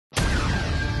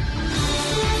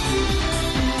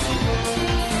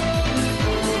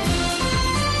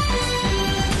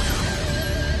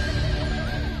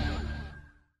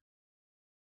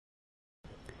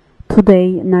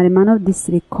Today, Narimanov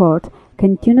District Court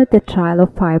continued the trial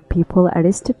of 5 people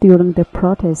arrested during the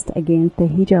protest against the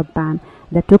hijab ban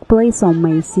that took place on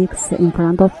May 6 in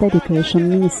front of the Education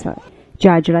Minister.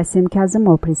 Judge Rasim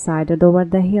Kazimov presided over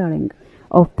the hearing.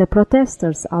 Of the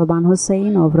protesters, Alvan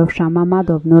Huseynov, Rovshan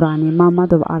Mammadov, Nurani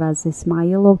Mammadov, Araz,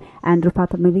 Ismayilov, and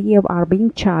Rufat Miriyev are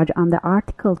being charged under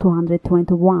Article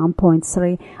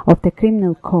 221.3 of the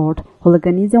Criminal Code,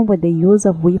 hooliganism with the use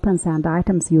of weapons and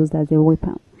items used as a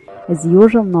weapon. As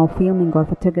usual, no filming or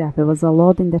photography was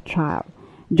allowed in the trial.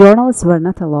 Journalists were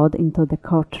not allowed into the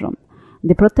courtroom.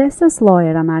 The protesters'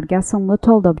 lawyer Anar Gasimli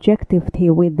told Objective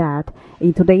TV that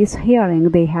in today's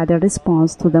hearing they had a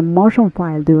response to the motion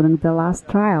filed during the last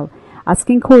trial,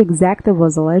 asking who exactly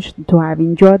was alleged to have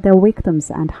injured the victims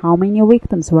and how many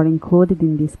victims were included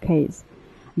in this case.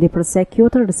 The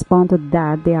prosecutor responded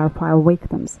that there are 5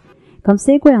 victims.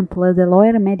 Consequently, the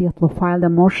lawyer immediately filed a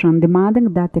motion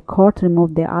demanding that the court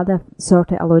remove the other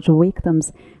 30 alleged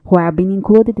victims who have been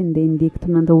included in the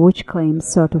indictment, which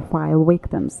claims 35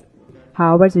 victims.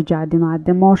 However, the judge denied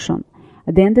the motion.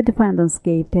 Then the defendants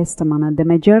gave testimony. The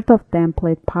majority of them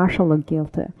pled partially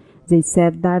guilty. They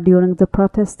said that during the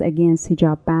protest against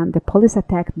hijab ban, the police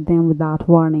attacked them without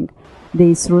warning.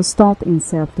 They threw stones in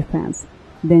self-defense.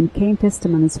 Then came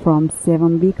testimonies from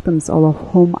 7 victims, all of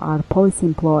whom are police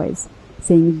employees,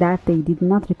 saying that they did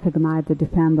not recognize the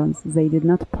defendants. They did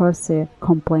not pursue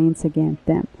complaints against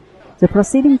them. The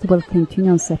proceedings will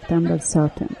continue on September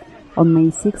 13. On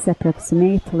May 6,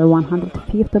 approximately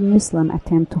 150 Muslims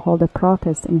attempt to hold a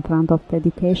protest in front of the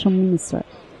Education Minister.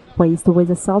 Faced with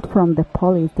assault from the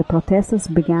police, the protesters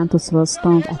began to throw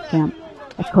stones at them.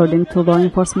 According to law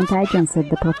enforcement agencies,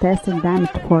 the protesters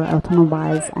damaged 4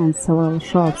 automobiles and several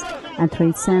shops and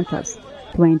trade centers.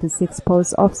 26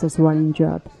 police officers were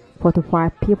injured.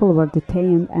 45 people were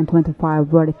detained and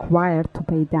 25 were required to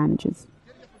pay damages.